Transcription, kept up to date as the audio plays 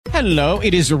Hello,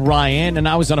 it is Ryan, and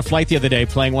I was on a flight the other day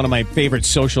playing one of my favorite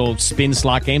social spin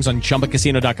slot games on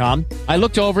ChumbaCasino.com. I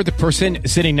looked over at the person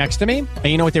sitting next to me, and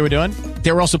you know what they were doing?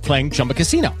 They were also playing Chumba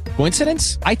Casino.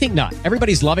 Coincidence? I think not.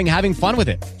 Everybody's loving having fun with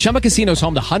it. Chumba Casino is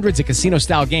home to hundreds of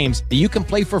casino-style games that you can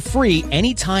play for free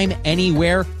anytime,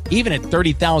 anywhere, even at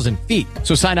 30,000 feet.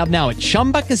 So sign up now at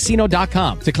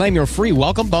ChumbaCasino.com to claim your free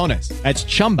welcome bonus. That's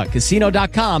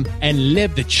ChumbaCasino.com and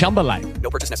live the Chumba life.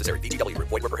 No purchase necessary. VGW.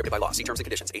 Void were prohibited by law. See terms and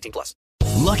conditions. 18+.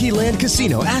 Lucky Land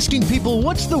Casino, asking people,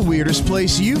 what's the weirdest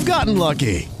place you've gotten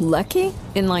lucky? Lucky?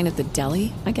 In line at the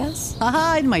deli, I guess?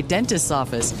 Aha, in my dentist's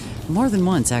office. More than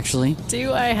once, actually.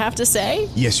 Do I have to say?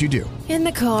 Yes, you do. In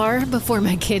the car before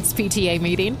my kids' PTA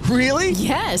meeting. Really?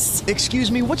 Yes. Excuse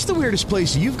me, what's the weirdest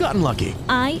place you've gotten lucky?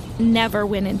 I never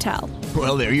win and tell.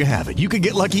 Well, there you have it. You can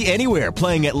get lucky anywhere,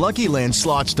 playing at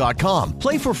LuckyLandSlots.com.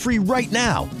 Play for free right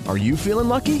now. Are you feeling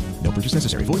lucky? No purchase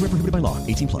necessary. Void where prohibited by law.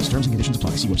 18+. Terms and conditions apply.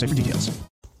 See website for details.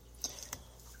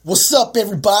 What's up,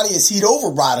 everybody? It's Heat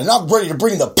Override, and I'm ready to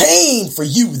bring the pain for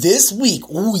you this week.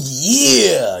 Oh,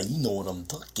 yeah. You know what I'm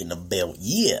talking about.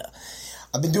 Yeah.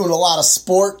 I've been doing a lot of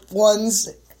sport ones.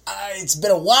 It's been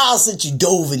a while since you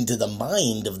dove into the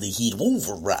mind of the Heat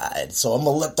Override, so I'm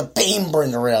going to let the pain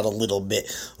bringer out a little bit.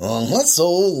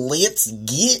 So let's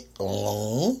get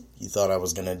on. You thought I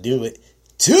was going to do it.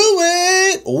 To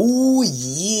it. Oh,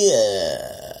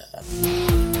 yeah.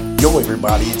 Yo,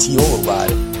 everybody. It's Heat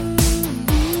Override.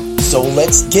 So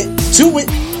let's get to it.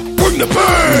 Bring the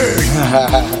pain!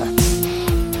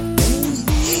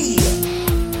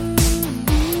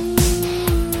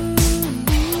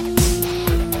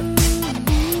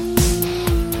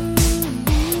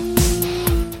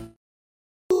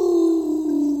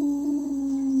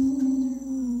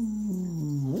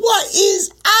 What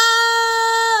is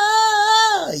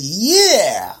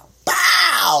yeah,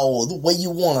 bow, the way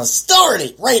you want to start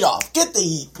it, right off, get the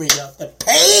heat, right off, the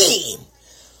pain.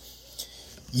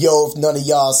 Yo, if none of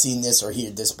y'all seen this or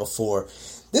heard this before,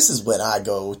 this is when I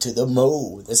go to the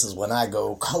mode. This is when I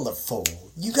go colorful.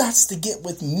 You gots to get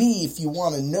with me if you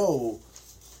want to know.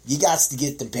 You gots to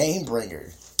get the pain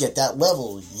bringer. Get that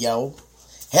level, yo.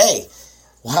 Hey,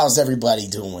 well, how's everybody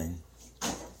doing?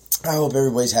 I hope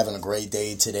everybody's having a great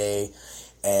day today.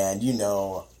 And, you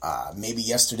know, maybe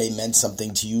yesterday meant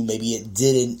something to you. Maybe it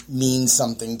didn't mean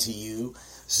something to you.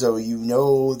 So you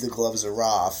know the gloves are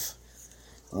off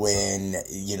when,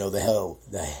 you know, the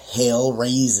hail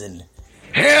raising.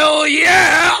 Hell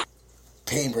yeah!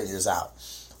 Painbringer's out.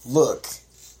 Look,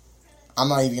 I'm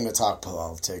not even going to talk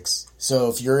politics. So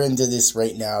if you're into this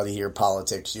right now to hear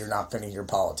politics, you're not going to hear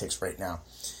politics right now.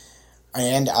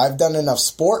 And I've done enough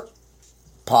sport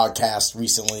podcasts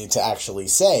recently to actually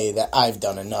say that I've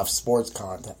done enough sports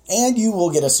content. And you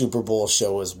will get a Super Bowl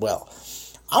show as well.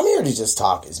 I'm here to just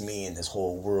talk as me in this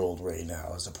whole world right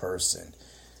now as a person.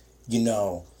 You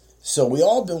know, so we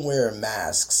all been wearing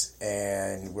masks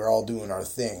and we're all doing our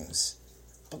things.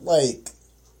 But like,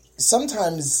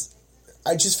 sometimes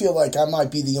I just feel like I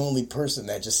might be the only person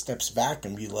that just steps back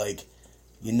and be like,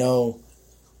 you know,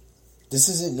 this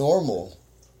isn't normal.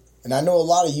 And I know a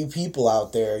lot of you people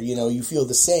out there, you know, you feel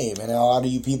the same. And a lot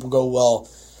of you people go, well,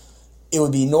 it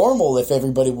would be normal if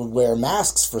everybody would wear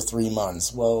masks for 3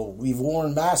 months. Well, we've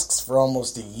worn masks for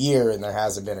almost a year and there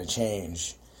hasn't been a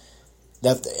change.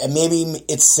 And maybe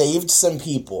it saved some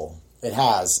people. It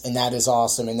has. And that is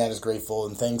awesome and that is grateful.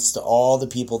 And thanks to all the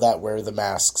people that wear the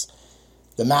masks.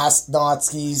 The mask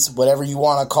Nazis, whatever you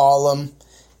want to call them.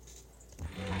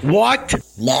 What?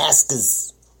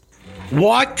 Masks.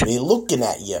 What? They're looking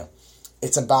at you.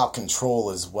 It's about control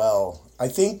as well. I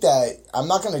think that, I'm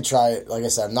not going to try it, like I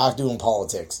said, I'm not doing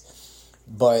politics.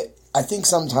 But I think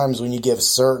sometimes when you give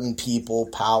certain people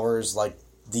powers, like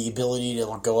the ability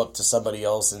to go up to somebody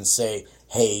else and say,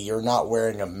 hey, you're not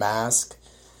wearing a mask,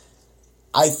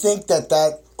 I think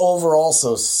that over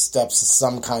also steps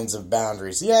some kinds of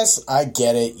boundaries. Yes, I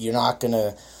get it. You're not going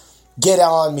to get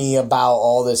on me about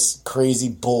all this crazy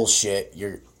bullshit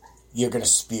you're going to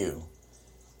spew.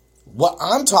 What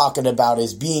I'm talking about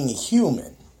is being a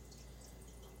human.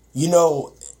 You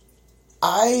know,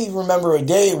 I remember a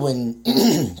day when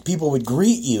people would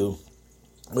greet you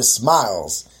with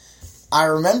smiles. I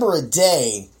remember a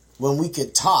day when we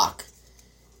could talk.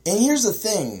 And here's the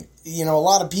thing, you know, a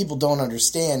lot of people don't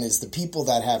understand is the people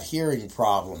that have hearing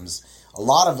problems, a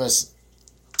lot of us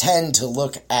tend to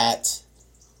look at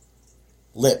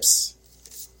lips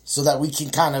so that we can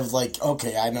kind of like,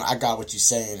 okay, I know, I got what you're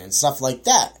saying and stuff like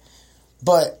that.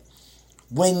 But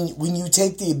when you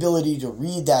take the ability to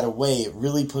read that away, it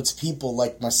really puts people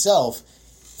like myself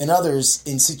and others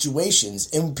in situations,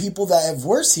 and people that have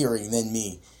worse hearing than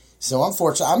me, So I'm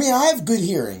fortunate. I mean, I have good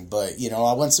hearing, but, you know,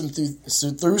 I went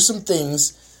through some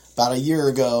things about a year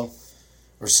ago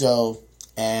or so,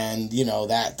 and, you know,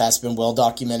 that's been well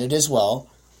documented as well.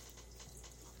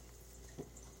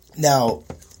 Now,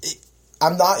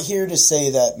 I'm not here to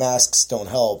say that masks don't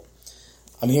help.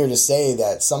 I'm here to say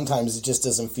that sometimes it just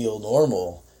doesn't feel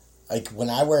normal. Like,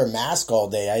 when I wear a mask all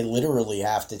day, I literally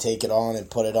have to take it on and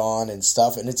put it on and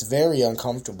stuff, and it's very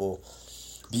uncomfortable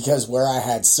because where I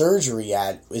had surgery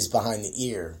at is behind the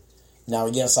ear. Now,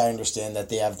 yes, I understand that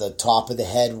they have the top of the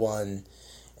head one,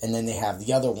 and then they have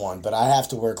the other one, but I have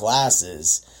to wear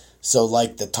glasses. So,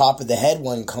 like, the top of the head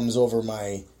one comes over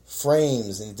my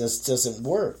frames, and it just doesn't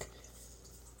work.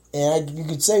 And you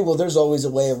could say, well, there's always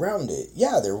a way around it.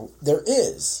 Yeah, there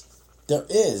is. There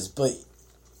is, but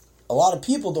a lot of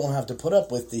people don't have to put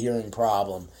up with the hearing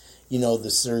problem, you know, the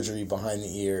surgery behind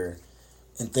the ear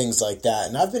and things like that.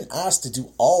 And I've been asked to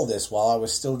do all this while I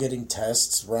was still getting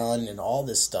tests run and all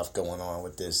this stuff going on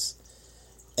with this.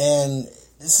 And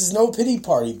this is no pity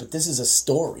party, but this is a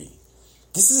story.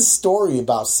 This is a story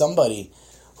about somebody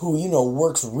who, you know,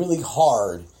 works really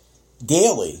hard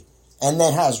daily and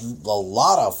then has a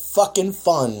lot of fucking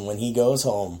fun when he goes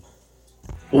home.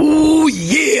 Ooh,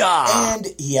 yeah! And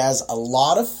he has a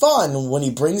lot of fun when he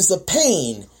brings the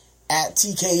pain at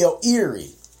TKO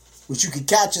Erie, which you can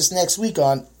catch us next week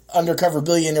on Undercover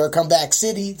Billionaire Comeback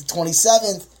City, the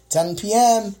 27th, 10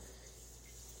 p.m.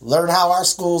 Learn how our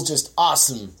school's just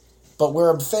awesome, but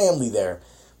we're a family there.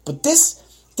 But this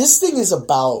thing is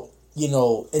about, you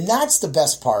know, and that's the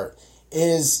best part,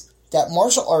 is that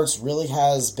martial arts really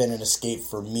has been an escape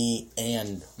for me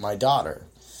and my daughter.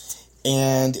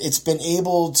 And it's been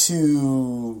able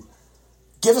to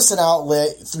give us an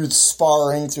outlet through the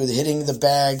sparring, through the hitting the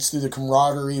bags, through the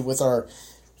camaraderie with our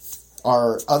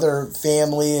other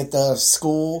family at the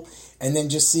school, and then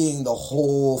just seeing the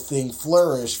whole thing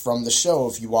flourish from the show.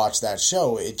 If you watch that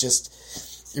show, it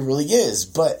really is.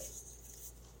 But,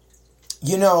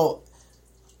 you know,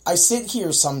 I sit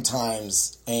here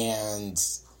sometimes and,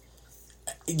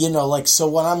 you know, like, so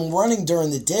when I'm running during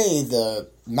the day,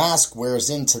 the mask wears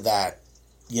into that,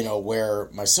 you know, where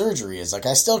my surgery is. Like,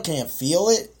 I still can't feel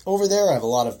it over there. I have a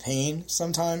lot of pain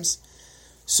sometimes.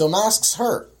 So masks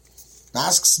hurt.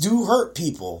 Masks do hurt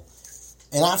people.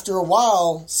 And after a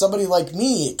while, somebody like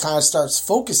me, it kind of starts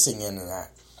focusing into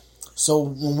that. So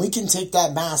when we can take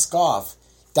that mask off,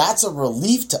 that's a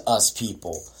relief to us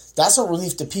people. That's a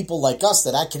relief to people like us,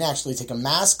 that I can actually take a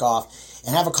mask off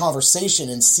and have a conversation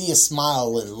and see a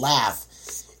smile and laugh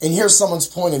and hear someone's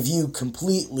point of view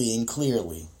completely and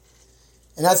clearly.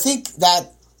 And I think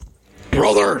that,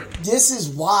 brother, this is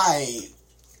why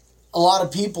a lot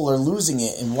of people are losing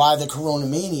it and why the Corona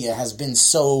Mania has been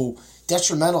so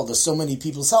detrimental to so many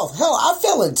people's health. Hell, I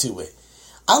fell into it.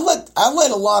 I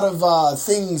let a lot of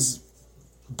things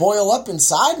boil up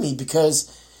inside me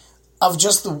because of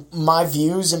just my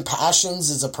views and passions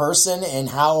as a person and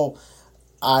how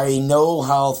I know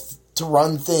how to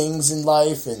run things in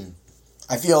life, and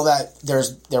I feel that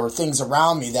there were things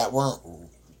around me that weren't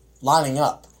lining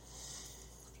up.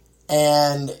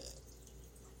 And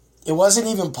it wasn't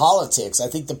even politics. I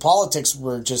think the politics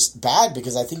were just bad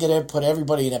because I think it had put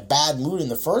everybody in a bad mood in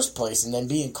the first place, and then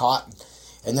being caught,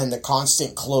 and then the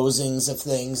constant closings of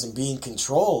things and being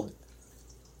controlled.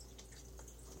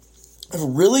 I've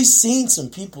really seen some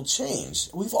people change.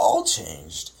 We've all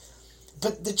changed.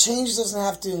 But the change doesn't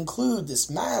have to include this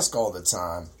mask all the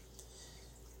time.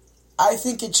 I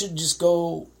think it should just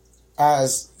go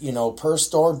as, you know, per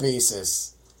store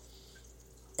basis.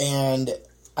 And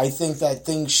I think that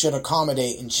things should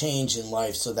accommodate and change in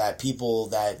life so that people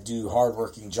that do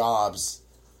hardworking jobs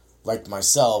like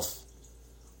myself,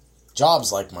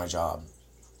 jobs like my job,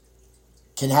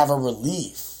 can have a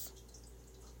relief.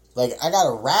 Like, I got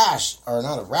a rash, or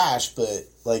not a rash, but,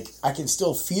 like, I can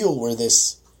still feel where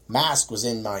this mask was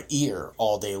in my ear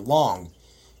all day long.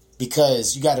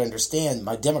 Because you got to understand,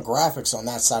 my demographics on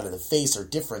that side of the face are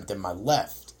different than my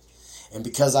left. And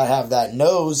because I have that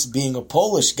nose, being a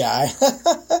Polish guy,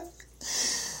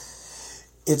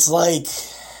 it's like,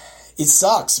 it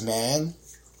sucks, man.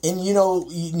 And, you know,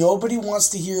 nobody wants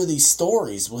to hear these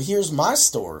stories. Well, here's my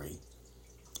story.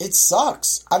 It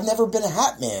sucks. I've never been a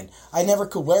hat man. I never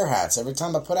could wear hats. Every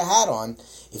time I put a hat on,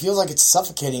 it feels like it's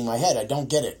suffocating my head. I don't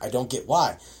get it. I don't get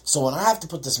why. So when I have to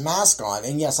put this mask on,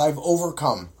 and yes, I've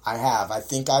overcome. I have. I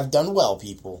think I've done well,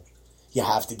 people. You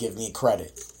have to give me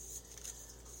credit.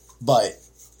 But,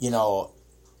 you know,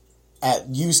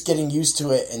 getting used to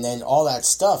it and then all that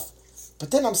stuff. But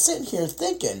then I'm sitting here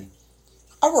thinking,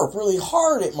 I work really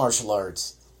hard at martial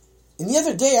arts. And the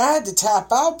other day I had to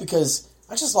tap out because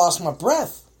I just lost my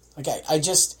breath. Like,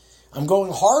 I'm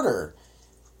going harder.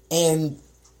 And,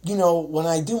 you know, when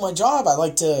I do my job, I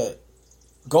like to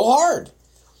go hard.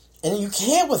 And you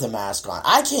can't with a mask on.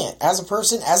 I can't. As a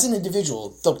person, as an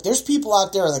individual, look, there's people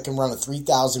out there that can run a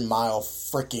 3,000-mile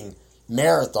freaking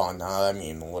marathon. I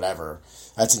mean, whatever.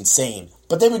 That's insane.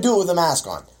 But they would do it with a mask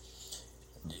on.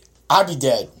 I'd be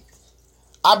dead.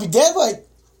 I'd be dead like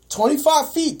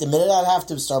 25 feet the minute I'd have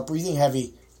to start breathing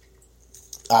heavy.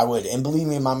 I would. And believe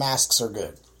me, my masks are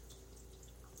good.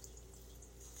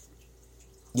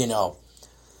 You know.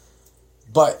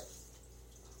 But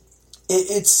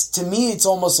it's to me, it's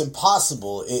almost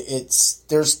impossible.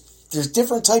 There's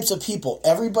different types of people.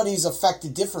 Everybody's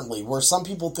affected differently. Where some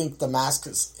people think the mask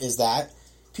is that.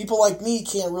 People like me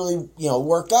can't really, you know,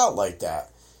 work out like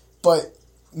that. But,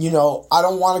 you know, I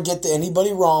don't want to get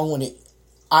anybody wrong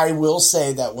I will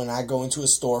say that when I go into a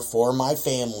store for my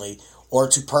family or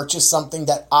to purchase something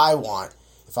that I want,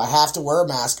 if I have to wear a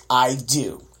mask, I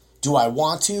do. Do I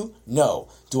want to? No.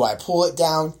 Do I pull it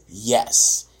down?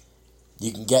 Yes.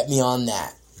 You can get me on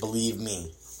that. Believe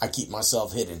me. I keep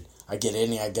myself hidden. I get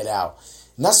in, I get out.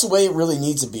 And that's the way it really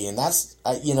needs to be. And that's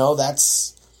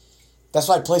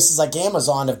why places like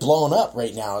Amazon have blown up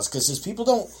right now. Is because people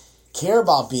don't care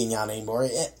about being out anymore.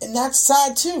 And that's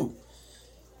sad too.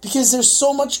 Because there's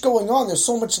so much going on. There's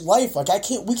so much life. Like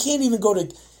we can't even go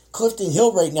to Clifton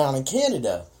Hill right now in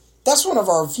Canada. That's one of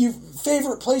our few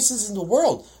favorite places in the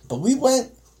world. But we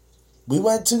went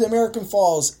to the American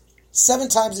Falls 7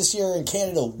 times this year, in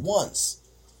Canada once.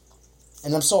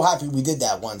 And I'm so happy we did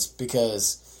that once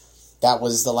because that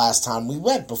was the last time we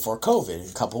went before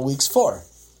COVID, a couple weeks before.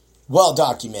 Well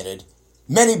documented.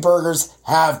 Many burgers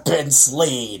have been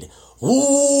slayed.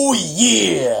 Ooh,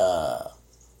 yeah.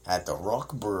 At the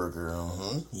Rock Burger.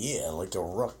 Yeah, like the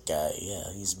Rock guy.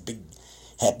 Yeah, he's a big,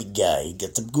 happy guy. He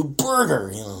gets a good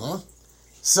burger.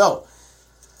 So,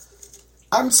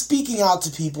 I'm speaking out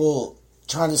to people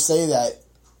trying to say that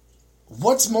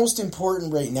what's most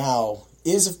important right now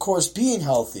is, of course, being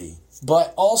healthy,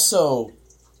 but also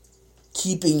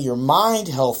keeping your mind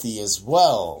healthy as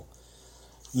well.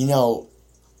 You know,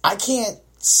 I can't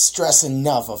stress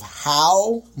enough of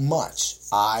how much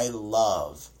I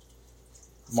love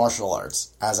martial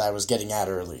arts, as I was getting at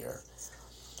earlier.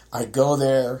 I go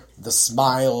there, the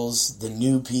smiles, the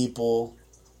new people,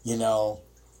 you know,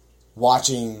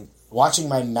 watching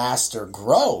my master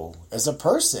grow as a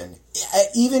person,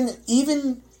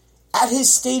 even at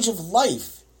his stage of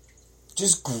life,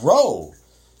 just grow.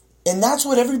 And that's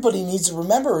what everybody needs to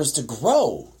remember, is to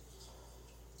grow.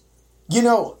 You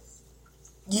know,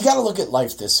 you got to look at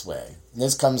life this way. And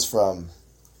this comes from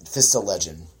Fist of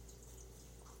Legend.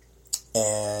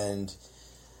 And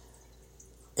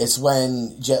it's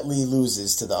when Jet Li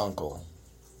loses to the uncle.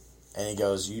 And he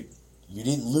goes, you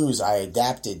didn't lose, I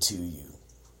adapted to you.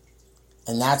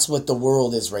 And that's what the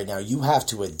world is right now. You have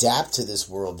to adapt to this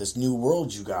world, this new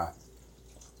world you got.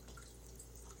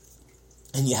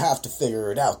 And you have to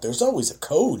figure it out. There's always a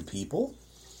code, people.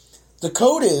 The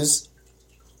code is,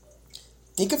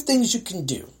 think of things you can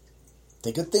do.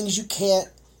 Think of things you can't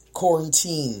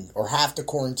quarantine or have to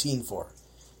quarantine for.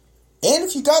 And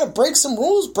if you gotta break some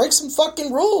rules, break some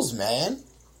fucking rules, man.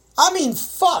 I mean,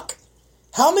 fuck.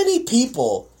 How many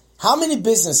people, how many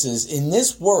businesses in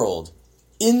this world,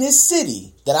 in this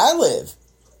city that I live,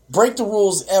 break the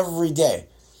rules every day?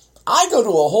 I go to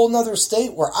a whole nother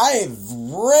state where I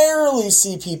rarely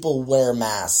see people wear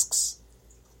masks.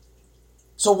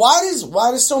 So why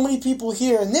does so many people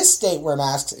here in this state wear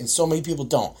masks and so many people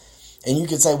don't? And you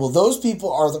could say, well, those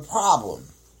people are the problem.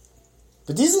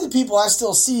 But these are the people I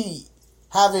still see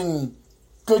having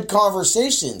good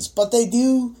conversations. But they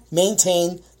do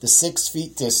maintain the 6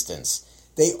 feet distance.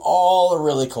 They all are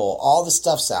really cool. All the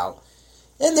stuff's out.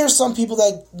 And there's some people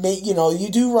that may, you know, you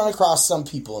do run across some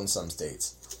people in some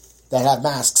states that have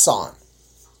masks on.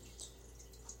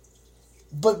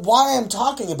 But why I'm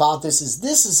talking about this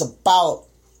is about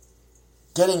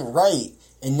getting right.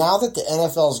 And now that the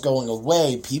NFL is going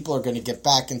away, people are going to get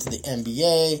back into the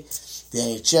NBA, the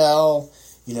NHL,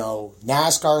 you know,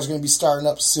 NASCAR is going to be starting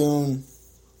up soon.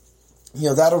 You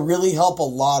know, that'll really help a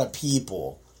lot of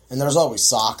people. And there's always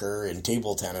soccer and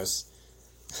table tennis.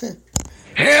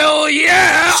 Hell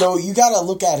yeah! So you got to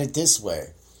look at it this way.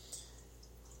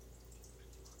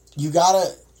 You got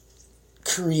to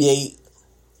create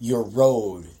your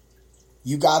road.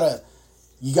 You got to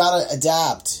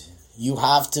adapt. You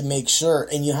have to make sure,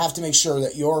 and you have to make sure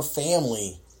that your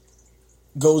family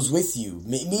goes with you.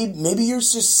 Maybe you're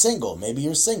just single. Maybe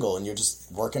you're single and you're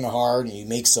just working hard and you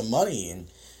make some money. And,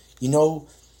 you know,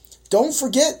 don't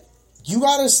forget, you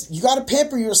gotta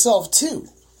pamper yourself too.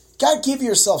 You gotta give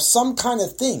yourself some kind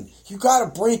of thing. You gotta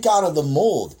break out of the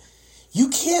mold. You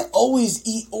can't always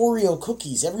eat Oreo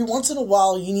cookies. Every once in a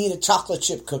while, you need a chocolate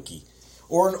chip cookie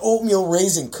or an oatmeal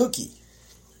raisin cookie.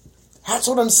 That's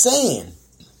what I'm saying.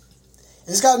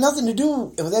 It's got nothing to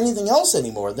do with anything else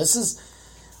anymore. It's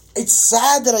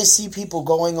sad that I see people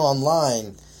going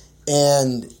online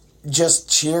and just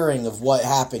cheering of what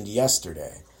happened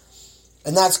yesterday.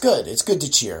 And that's good. It's good to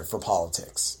cheer for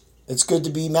politics. It's good to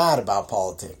be mad about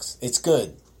politics. It's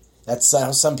good. That's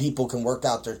how some people can work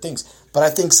out their things. But I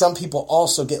think some people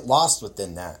also get lost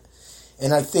within that.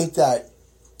 And I think that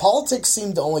politics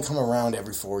seem to only come around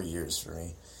every 4 years for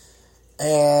me.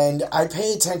 And I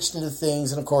pay attention to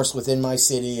things, and of course within my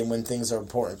city and when things are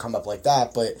important come up like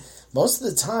that. But most of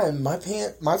the time,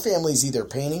 my family's either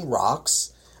painting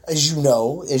rocks, as you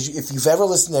know, if you've ever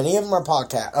listened to any of my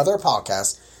other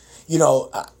podcasts, you know,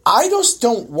 I just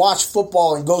don't watch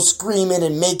football and go screaming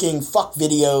and making fuck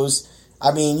videos.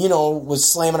 I mean, you know, was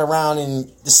slamming around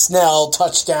in the Snell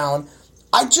touchdown.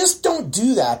 I just don't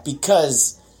do that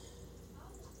because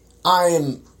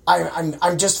I'm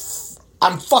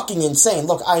fucking insane.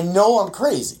 Look, I know I'm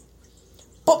crazy.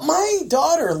 But my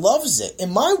daughter loves it.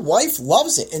 And my wife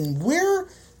loves it. And we're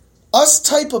us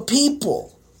type of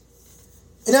people.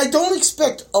 And I don't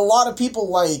expect a lot of people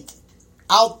like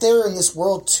out there in this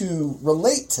world to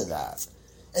relate to that.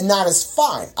 And that is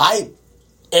fine. I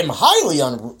am highly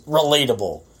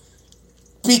unrelatable.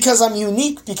 Because I'm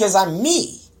unique. Because I'm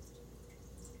me.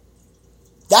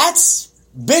 That's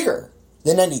bigger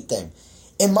than anything.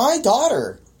 And my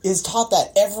daughter is taught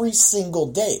that every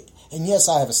single day. And yes,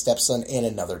 I have a stepson and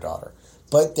another daughter.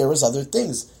 But there was other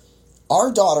things.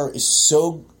 Our daughter is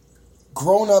so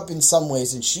grown up in some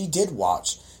ways, and she did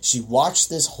watch. She watched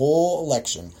this whole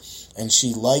election, and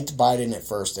she liked Biden at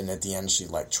first, and at the end she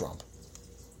liked Trump.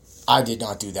 I did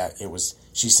not do that.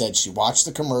 She said she watched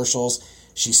the commercials,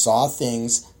 she saw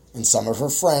things, and some of her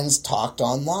friends talked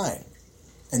online.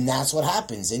 And that's what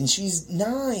happens. And she's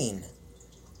 9.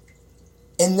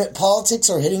 And that politics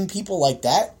are hitting people like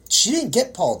that. She didn't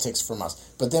get politics from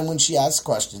us. But then when she asks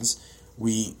questions,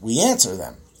 we answer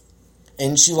them.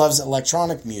 And she loves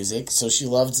electronic music, so she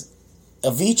loves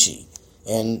Avicii.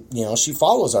 And, you know, she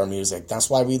follows our music. That's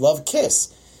why we love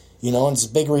Kiss. You know, and it's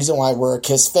a big reason why we're a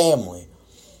Kiss family.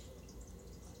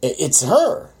 It's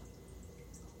her.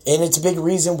 And it's a big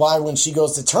reason why when she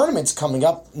goes to tournaments coming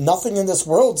up, nothing in this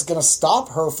world is going to stop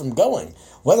her from going.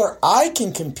 Whether I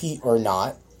can compete or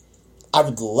not, I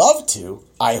would love to.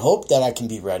 I hope that I can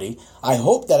be ready. I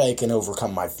hope that I can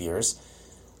overcome my fears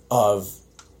of,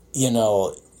 you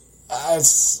know, I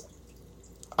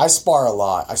spar a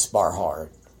lot. I spar hard.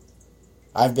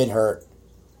 I've been hurt,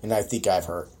 and I think I've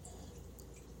hurt.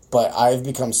 But I've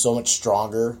become so much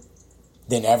stronger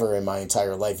than ever in my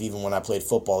entire life, even when I played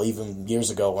football, even years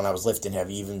ago when I was lifting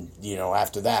heavy, even, you know,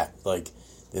 after that. Like,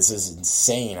 this is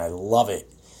insane. I love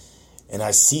it. And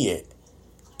I see it.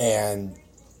 And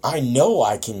I know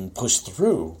I can push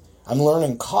through. I'm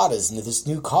learning katas into this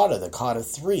new kata, the kata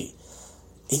 3.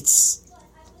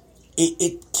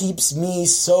 It keeps me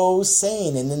so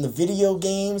sane. And then the video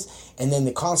games, and then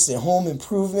the constant home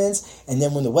improvements, and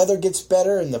then when the weather gets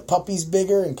better and the puppy's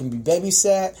bigger and can be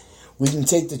babysat, we can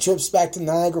take the trips back to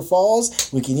Niagara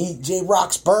Falls. We can eat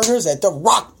J-Rock's burgers at the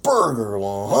Rock Burger.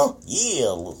 Uh-huh.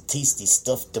 Yeah, little tasty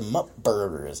stuffed them up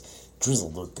burgers.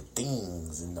 Drizzled with the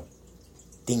things and the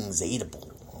things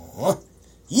eatable. Uh-huh.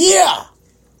 Yeah!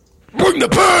 Bring the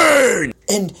pain!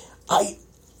 And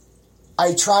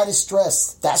I try to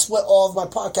stress, that's what all of my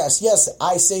podcasts, yes,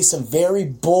 I say some very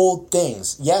bold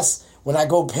things. Yes, when I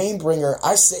go Painbringer,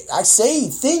 I say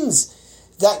things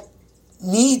that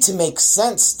need to make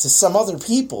sense to some other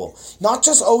people. Not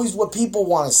just always what people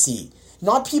want to see.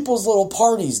 Not people's little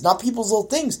parties. Not people's little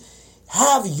things.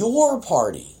 Have your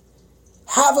party.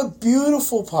 Have a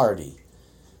beautiful party.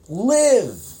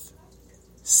 Live.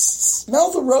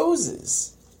 Smell the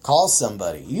roses. Call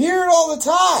somebody. You hear it all the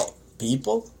time,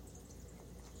 people.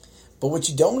 But what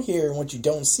you don't hear and what you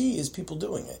don't see is people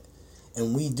doing it.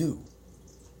 And we do.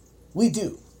 We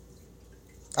do.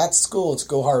 At school, it's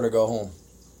go hard or go home.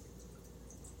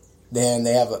 Then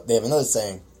they have another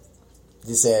saying.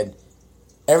 They said,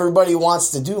 everybody wants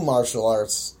to do martial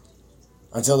arts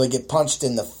until they get punched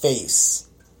in the face.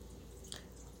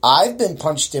 I've been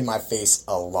punched in my face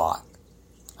a lot.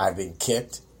 I've been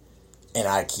kicked, and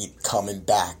I keep coming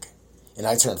back. And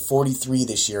I turned 43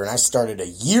 this year, and I started a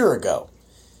year ago.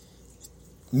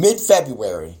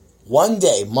 Mid-February, one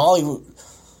day, Molly,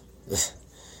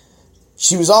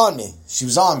 she was on me.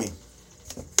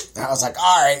 And I was like,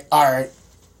 all right.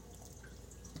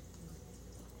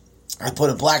 I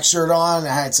put a black shirt on.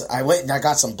 I went and I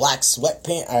got some black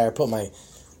sweatpants. I put my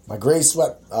gray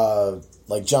sweat,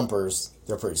 like jumpers.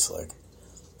 They're pretty slick.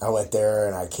 I went there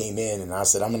and I came in and I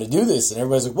said, I'm going to do this. And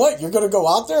everybody's like, what? You're going to go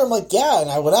out there? I'm like, yeah. And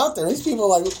I went out there. These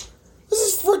people are like, this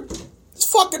is for these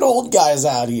fucking old guys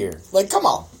out here. Like, come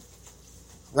on.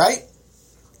 Right?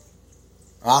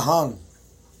 I hung.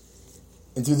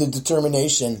 And through the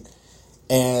determination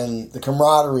and the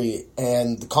camaraderie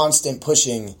and the constant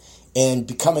pushing and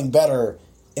becoming better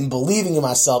and believing in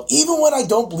myself, even when I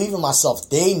don't believe in myself,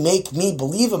 they make me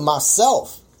believe in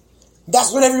myself.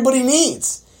 That's what everybody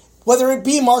needs. Whether it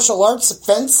be martial arts,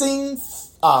 fencing,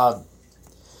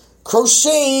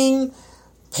 crocheting,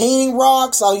 painting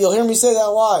rocks. You'll hear me say that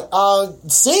a lot.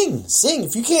 Sing.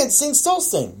 If you can't sing, still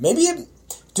sing. Maybe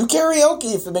do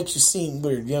karaoke if it makes you sing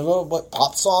weird. You know, what,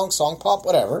 pop song pop,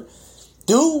 whatever.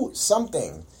 Do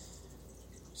something.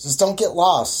 Just don't get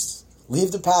lost.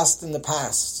 Leave the past in the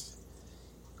past.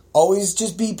 Always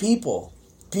just be people.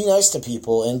 Be nice to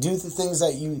people and do the things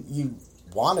that you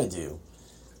want to do.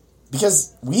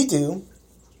 Because we do.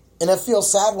 And I feel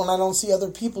sad when I don't see other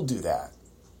people do that.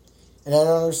 And I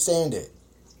don't understand it.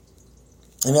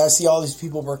 And I see all these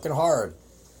people working hard.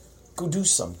 Go do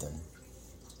something.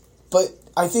 But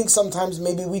I think sometimes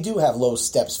maybe we do have low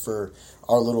steps for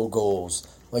our little goals.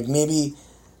 Like maybe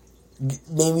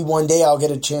one day I'll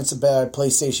get a chance to buy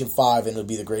PlayStation 5 and it'll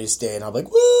be the greatest day. And I'll be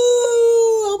like, woo!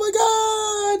 Oh my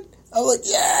God! I'm like,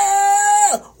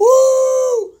 yeah!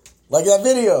 Woo! Like that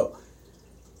video.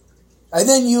 And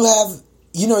then you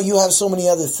have so many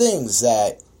other things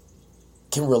that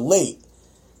can relate.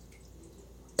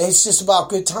 And it's just about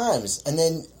good times. And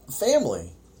then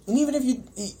family. And even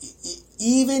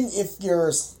if you're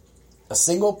a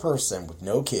single person with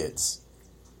no kids,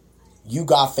 you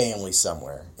got family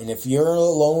somewhere. And if you're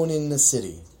alone in the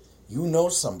city, you know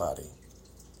somebody.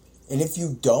 And if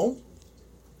you don't,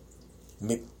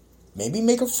 maybe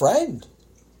make a friend.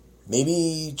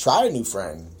 Maybe try a new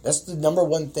friend. That's the number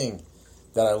one thing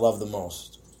that I love the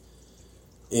most.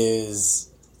 Is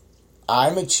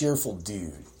I'm a cheerful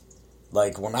dude.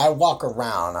 Like when I walk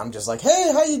around, I'm just like,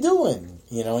 hey, how you doing?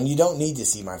 You know, and you don't need to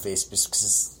see my face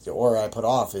because the aura I put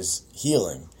off is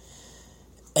healing.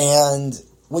 And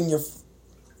when you're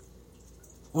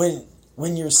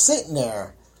sitting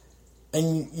there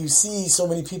and you see so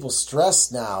many people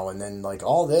stressed now and then like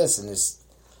all this and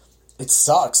it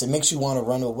sucks. It makes you want to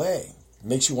run away. It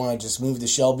makes you want to just move to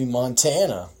Shelby,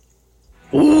 Montana.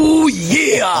 Ooh,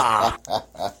 yeah!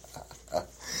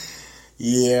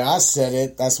 Yeah, I said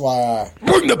it. That's why I...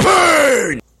 Bring the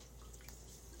pain!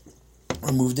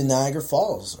 Or move to Niagara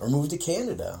Falls. Or move to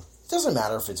Canada. It doesn't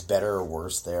matter if it's better or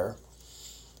worse there.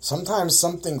 Sometimes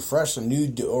something fresh, a new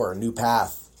door, a new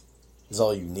path is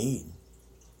all you need.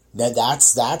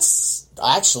 That's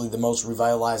actually the most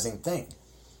revitalizing thing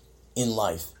in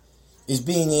life. Is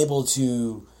being able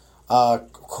to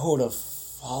quote a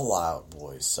Fall Out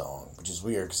Boy song, which is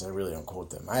weird because I really don't quote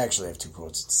them. I actually have two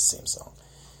quotes. It's the same song.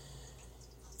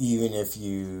 Even if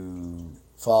you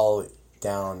fall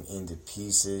down into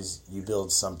pieces, you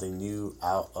build something new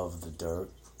out of the dirt.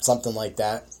 Something like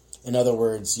that. In other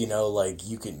words, you know, like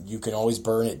you can always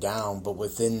burn it down, but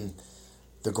within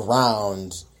the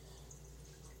ground,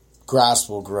 grass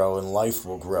will grow and life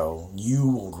will grow. You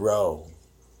will grow.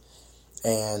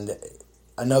 And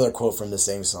another quote from the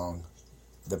same song.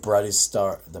 The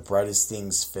brightest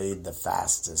things fade the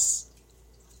fastest.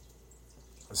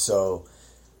 So,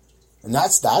 and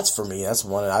that's for me. That's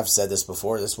one, and I've said this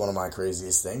before. That's one of my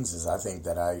craziest things. Is I think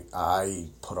that I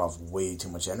put off way too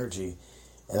much energy,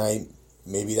 and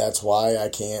maybe that's why I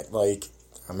can't, like,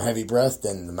 I'm heavy breathed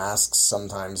and the masks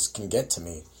sometimes can get to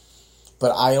me,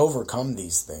 but I overcome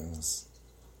these things.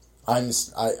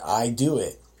 I do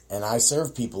it, and I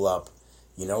serve people up.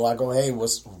 You know, I go, hey,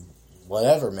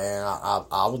 whatever, man,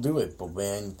 I will do it. But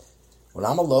when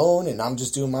I'm alone and I'm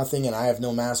just doing my thing and I have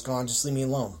no mask on, just leave me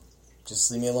alone. Just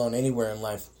leave me alone anywhere in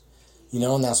life. You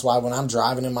know, and that's why when I'm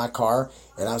driving in my car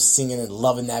and I'm singing and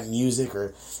loving that music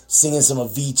or singing some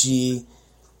Avicii,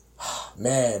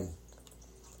 man,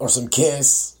 or some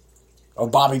Kiss, or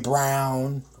Bobby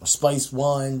Brown, or Spice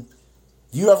One,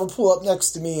 if you ever pull up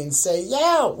next to me and say,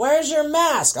 yeah, where's your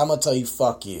mask? I'm going to tell you,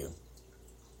 fuck you.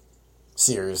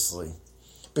 Seriously.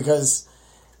 Because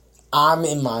I'm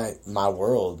in my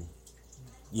world,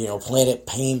 you know, planet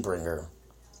Painbringer.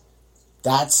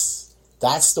 That's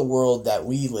the world that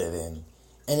we live in.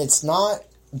 And it's not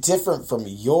different from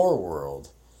your world.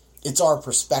 It's our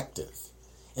perspective.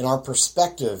 And our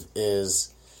perspective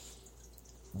is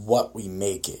what we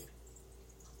make it.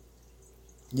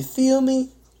 You feel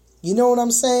me? You know what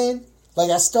I'm saying?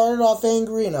 Like I started off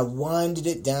angry and I winded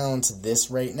it down to this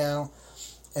right now.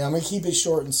 And I'm going to keep it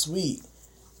short and sweet.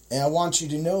 And I want you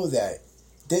to know that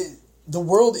the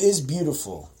world is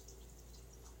beautiful.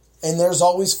 And there's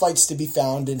always fights to be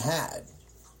found and had.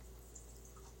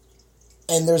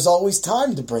 And there's always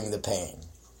time to bring the pain.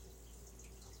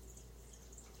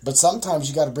 But sometimes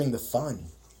you got to bring the fun.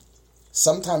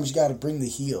 Sometimes you got to bring the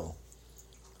heal.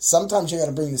 Sometimes you got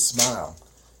to bring the smile.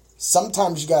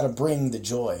 Sometimes you got to bring the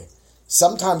joy.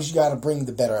 Sometimes you got to bring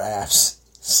the better abs.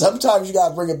 Sometimes you got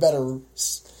to bring a better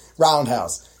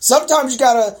roundhouse. Sometimes you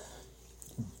got to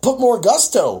put more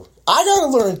gusto. I got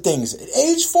to learn things. At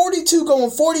age 42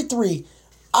 going 43,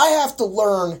 I have to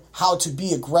learn how to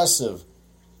be aggressive.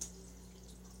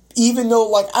 Even though,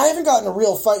 like, I haven't gotten a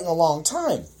real fight in a long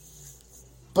time.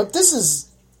 But this is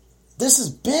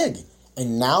big.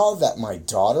 And now that my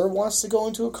daughter wants to go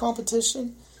into a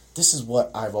competition, this is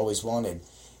what I've always wanted.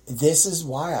 This is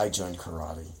why I joined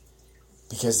karate.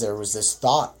 Because there was this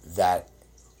thought that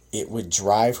it would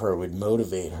drive her, would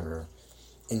motivate her,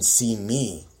 and see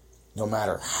me, no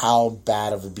matter how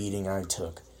bad of a beating I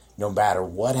took, no matter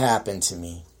what happened to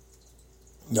me,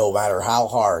 no matter how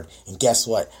hard. And guess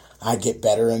what? I get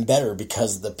better and better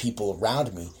because of the people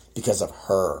around me, because of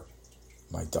her,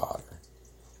 my daughter.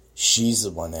 She's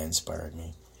the one that inspired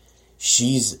me.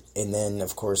 And then,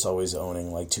 of course, always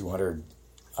owning like 200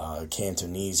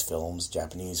 Cantonese films,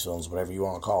 Japanese films, whatever you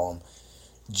want to call them.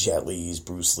 Jet Li's,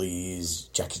 Bruce Lee's,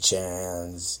 Jackie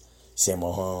Chan's,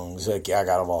 Sammo Hung's. Like, I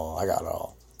got it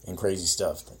all. And crazy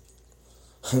stuff.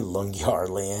 Lung Yar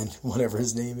Land, whatever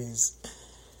his name is.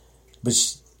 But,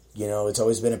 it's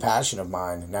always been a passion of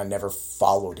mine, and I never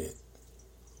followed it.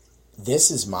 This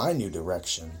is my new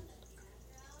direction.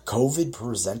 COVID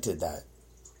presented that.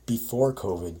 Before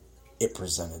COVID, it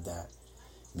presented that.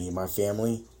 Me and my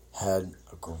family had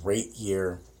a great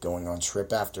year going on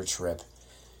trip after trip,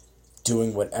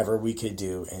 doing whatever we could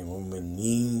do. And when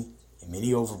me and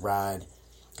Mini Override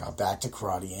got back to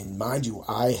karate, and mind you,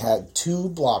 I had 2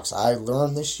 blocks I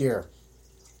learned this year.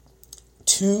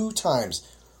 2 times.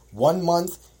 1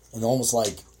 month and almost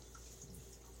like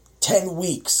 10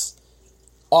 weeks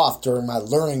off during my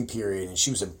learning period. And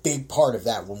she was a big part of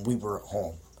that when we were at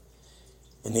home.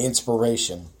 And the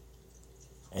inspiration.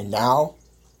 And now,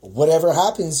 whatever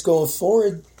happens going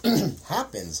forward,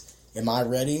 happens. Am I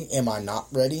ready? Am I not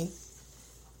ready?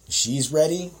 She's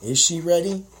ready. Is she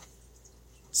ready?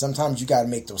 Sometimes you got to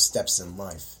make those steps in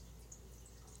life.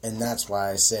 And that's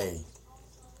why I say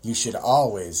you should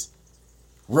always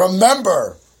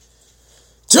remember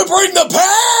to bring the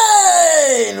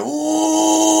pain.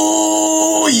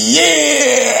 Ooh,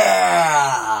 yeah.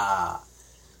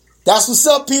 That's what's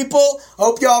up, people. I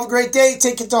hope y'all have a great day.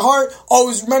 Take it to heart.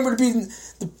 Always remember to be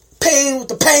the pain with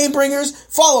the pain bringers.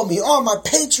 Follow me on my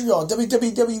Patreon,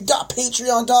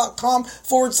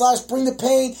 www.patreon.com/bring the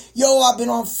pain. Yo, I've been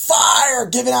on fire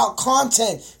giving out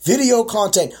content, video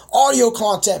content, audio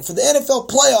content for the NFL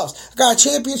playoffs. I got a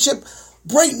championship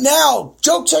right now.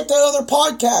 Joke check that other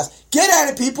podcast. Get at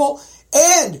it, people.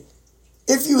 And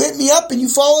if you hit me up and you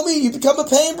follow me, you become a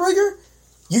pain bringer,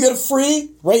 you get a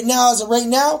free, right now,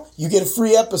 you get a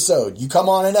free episode. You come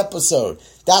on an episode.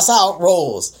 That's how it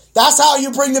rolls. That's how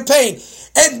you bring the pain.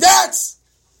 And that's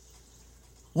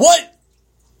what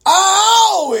I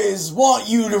always want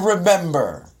you to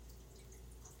remember.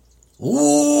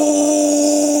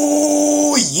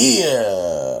 Ooh, yeah.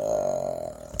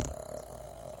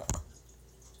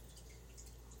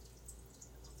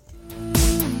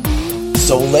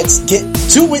 So let's get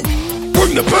to it.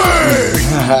 Bring the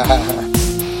pain!